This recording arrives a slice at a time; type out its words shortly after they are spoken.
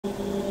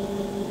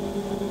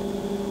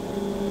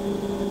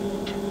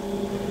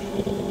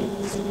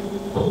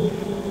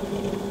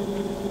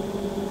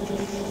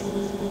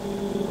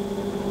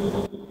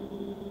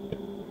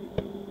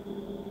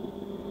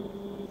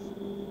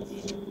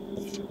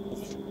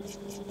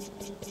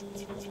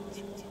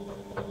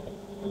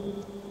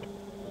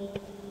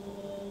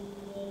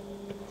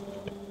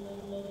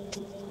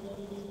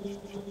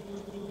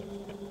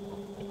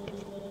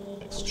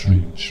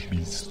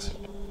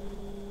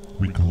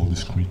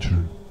this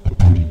creature a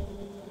poedie.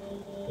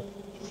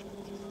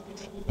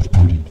 A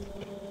poedie.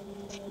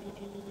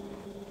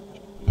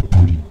 A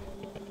poedie.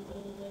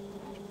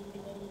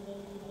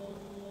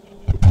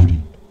 A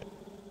poedie.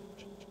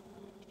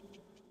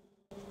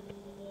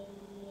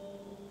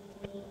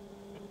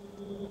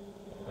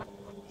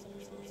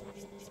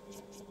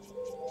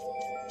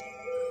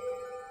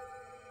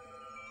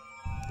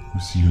 We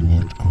see a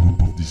large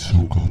group of these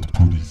so-called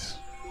poedies.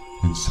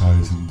 In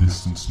size and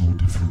distance no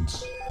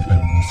difference. The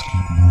animals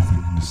keep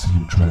moving in the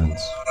same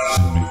trance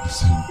and make the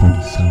same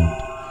poedie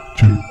sound.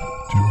 Chirp,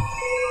 chirp.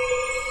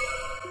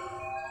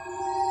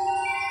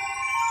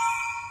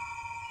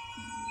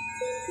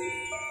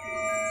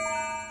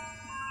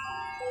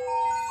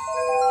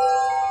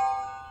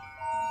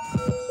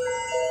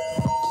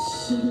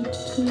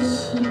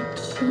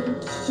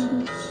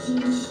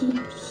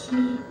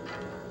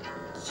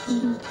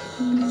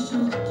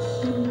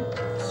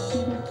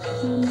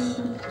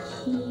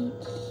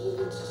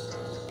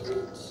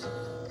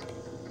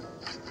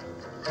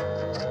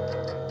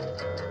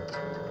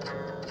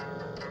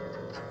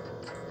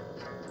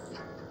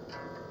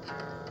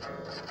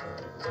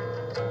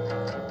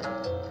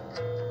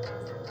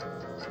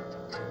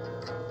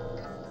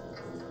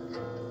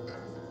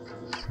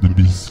 The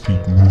beasts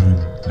keep moving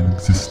and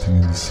existing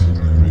in the same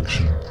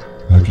direction,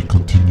 like a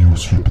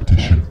continuous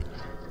repetition.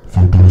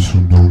 For those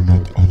who know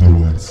not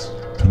otherwise,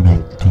 do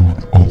not do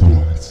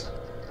otherwise.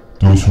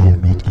 Those who are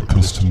not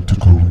accustomed to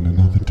go in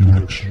another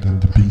direction than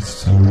the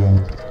beasts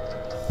around,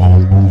 all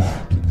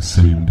move in the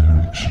same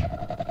direction.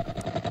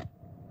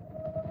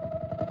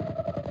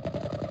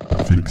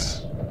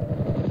 Fix.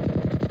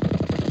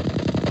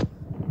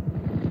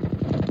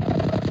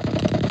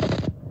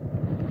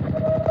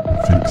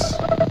 Fix.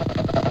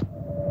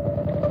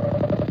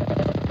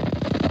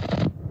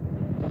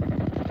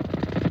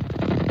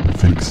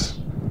 Fix.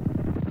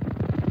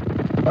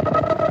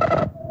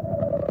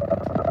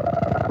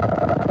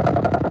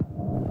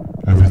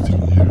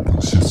 Everything here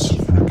consists of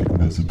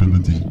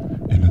recognizability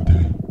in a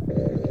day.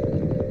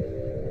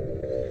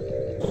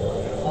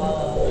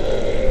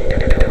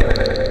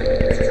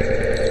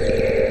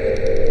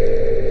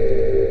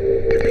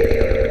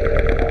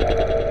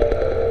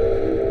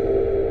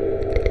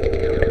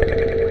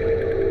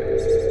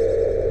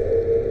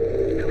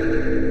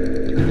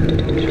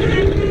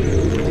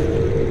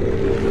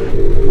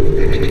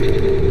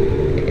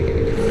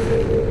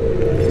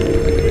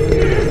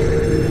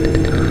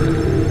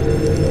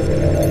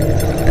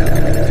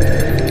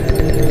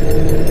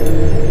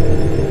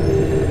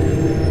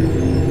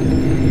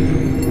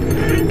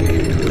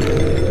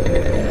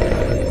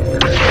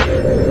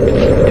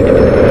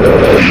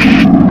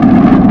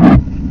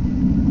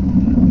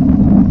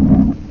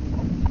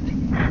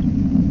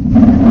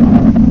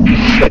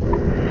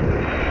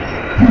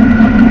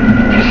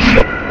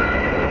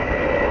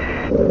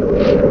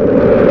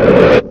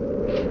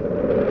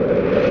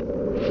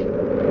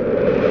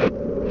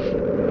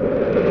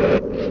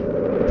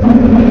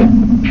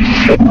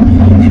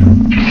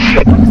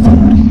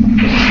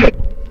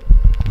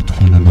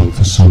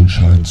 Sun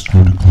shines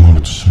through the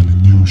clouds and a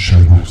new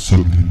shadow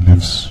suddenly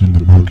lives in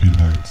the murky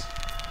light.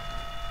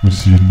 We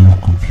see a new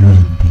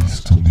confusing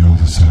beast on the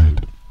other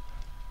side.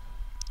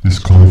 This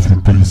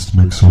colorful beast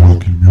makes a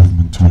rocky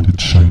movement with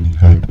its shiny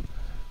head,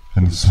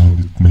 and the sound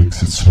it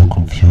makes is so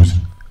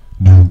confusing,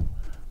 new,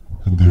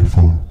 and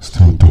therefore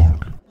still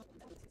dark.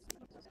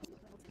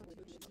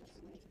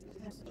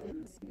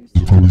 The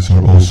Poedies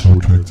are also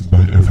attracted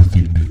by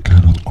everything they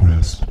cannot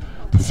grasp,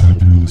 the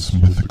fabulous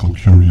mythical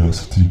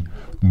curiosity,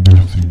 the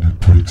new thing that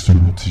breaks the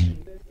routine.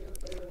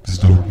 This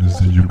darkness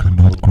that you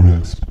cannot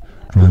grasp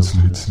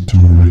translates into a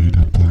ray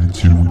that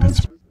blinds you with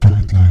its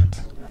bright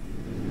light.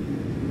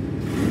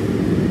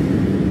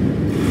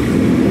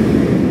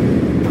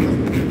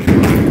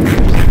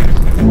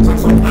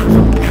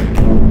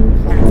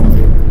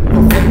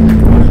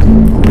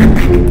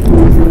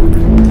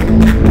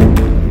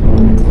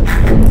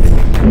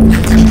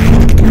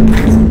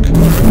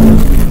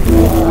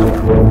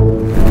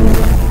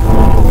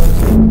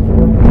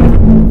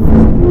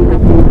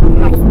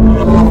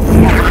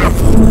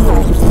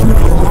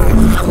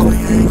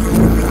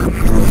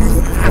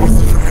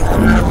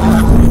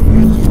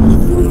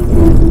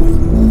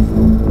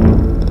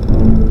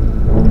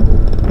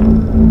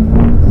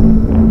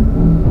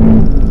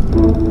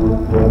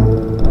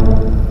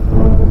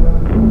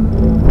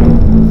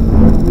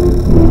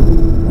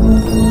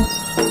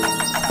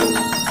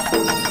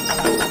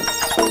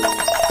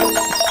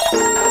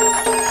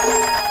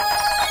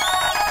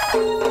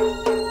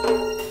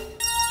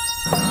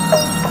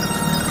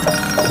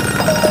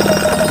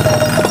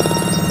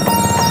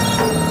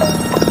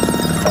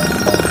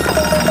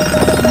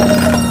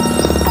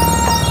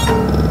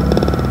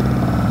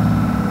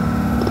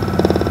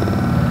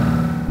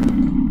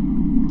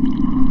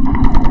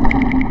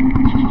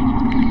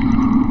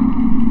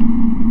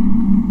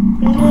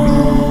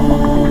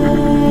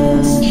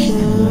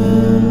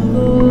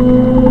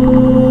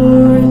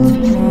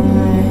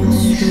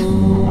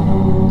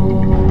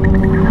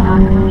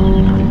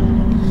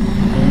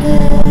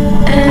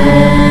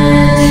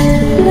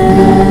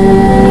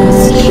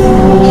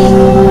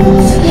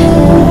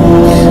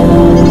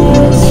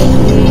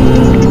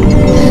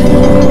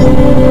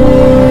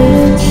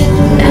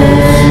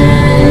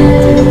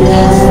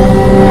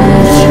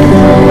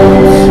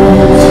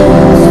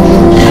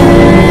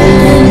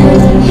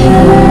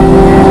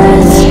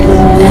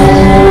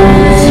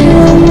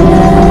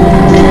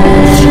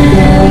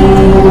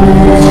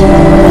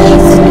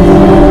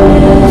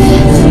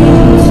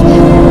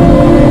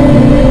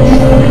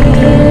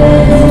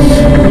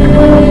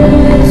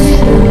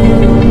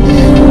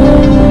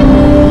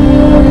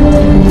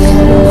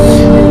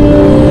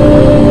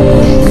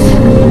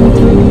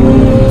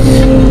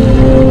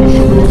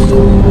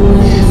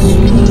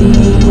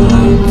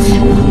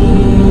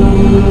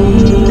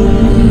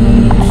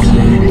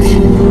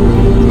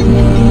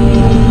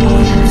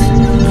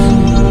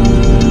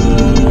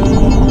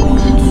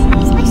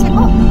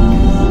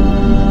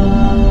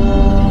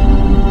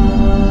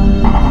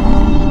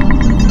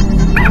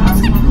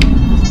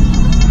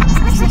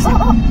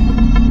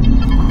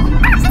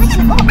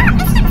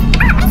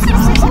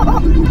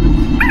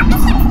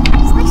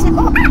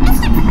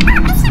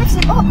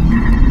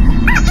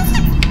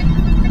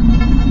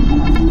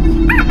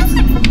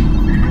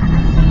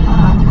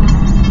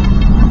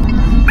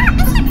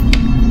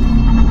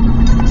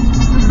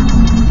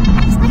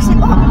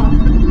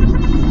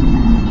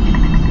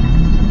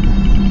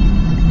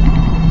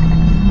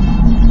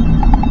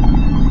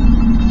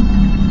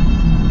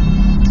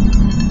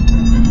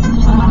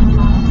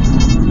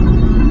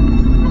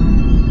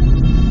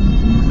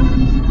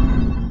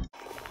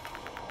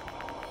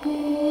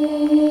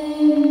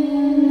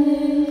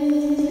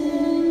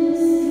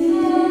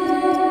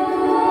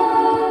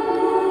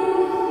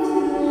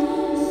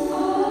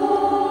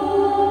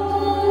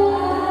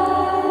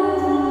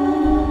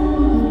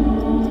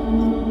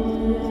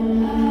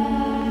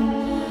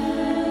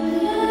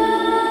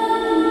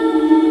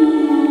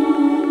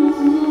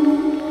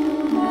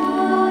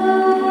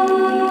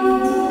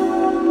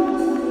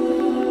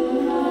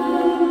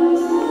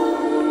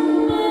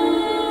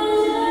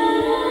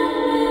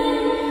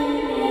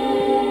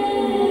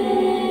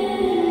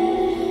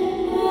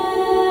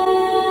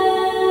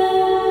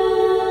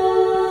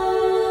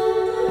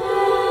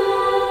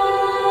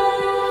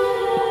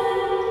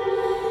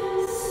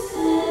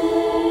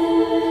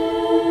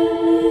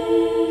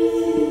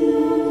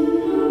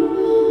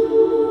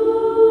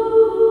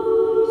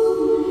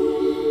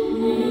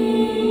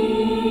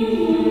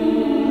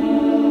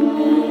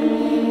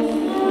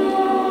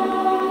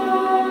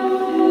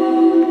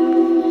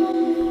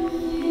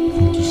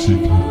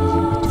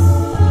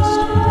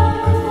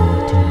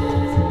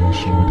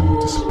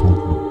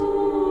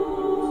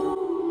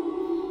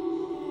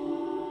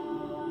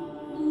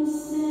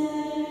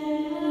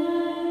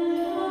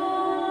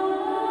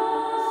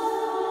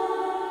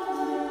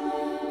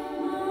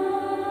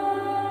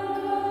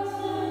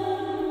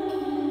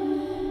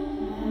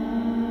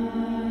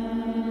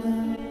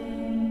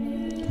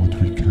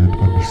 can't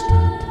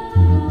understand,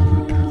 who will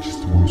never catch is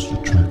the most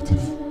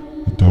attractive,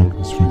 the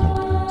darkness without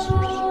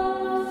answers.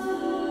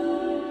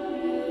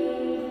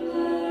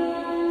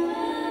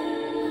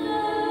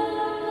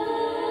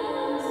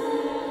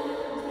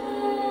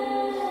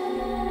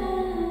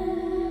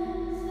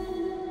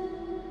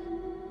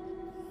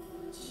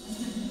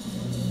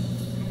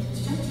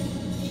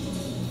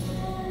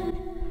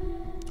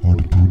 Are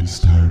the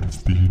Poedies tired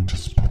of being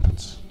just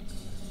puppets?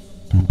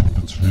 Do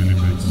puppets really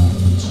make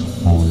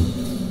movements, or,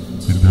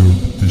 in their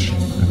repetition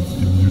and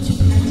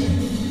immutability,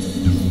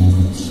 if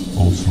movements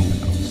also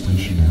become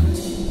stationary?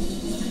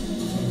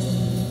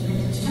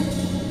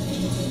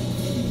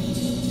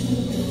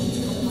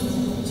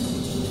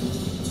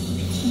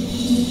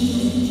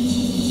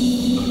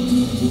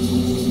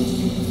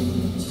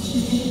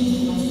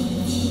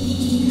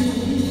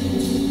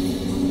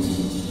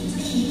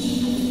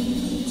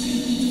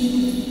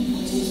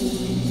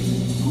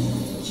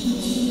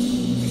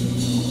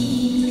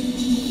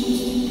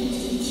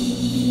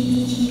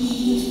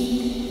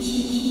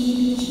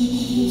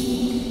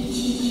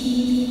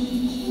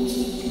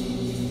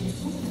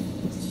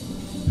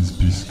 This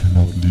beast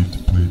cannot leave the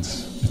plates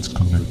it's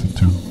connected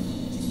to.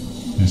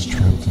 He is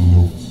trapped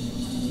alone.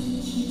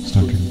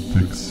 Stuck in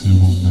fix, he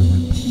will never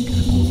be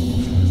capable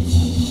of real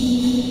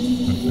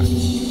movement. An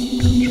animal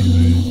capture